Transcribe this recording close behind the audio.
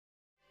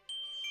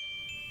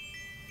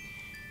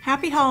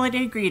Happy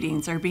holiday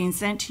greetings are being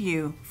sent to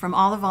you from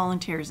all the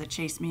volunteers at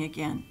Chase Me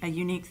Again, a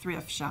unique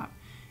thrift shop.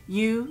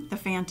 You, the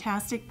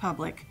fantastic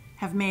public,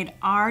 have made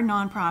our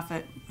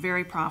nonprofit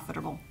very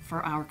profitable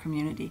for our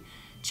community.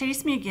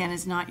 Chase Me Again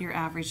is not your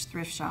average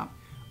thrift shop.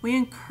 We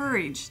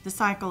encourage the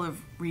cycle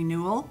of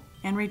renewal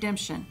and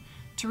redemption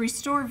to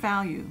restore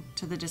value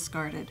to the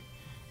discarded.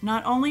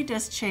 Not only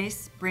does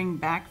Chase bring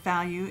back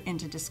value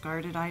into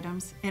discarded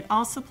items, it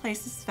also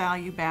places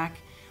value back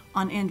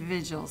on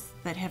individuals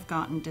that have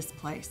gotten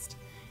displaced.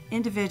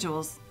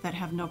 Individuals that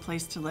have no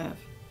place to live,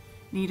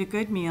 need a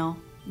good meal,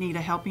 need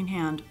a helping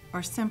hand,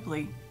 or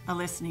simply a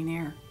listening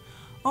ear.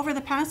 Over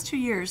the past 2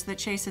 years that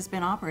Chase has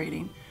been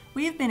operating,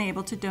 we have been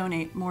able to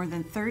donate more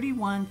than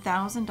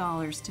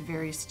 $31,000 to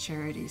various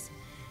charities.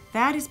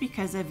 That is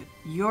because of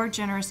your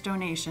generous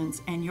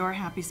donations and your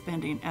happy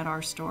spending at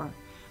our store.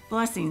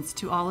 Blessings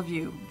to all of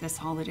you this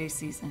holiday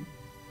season.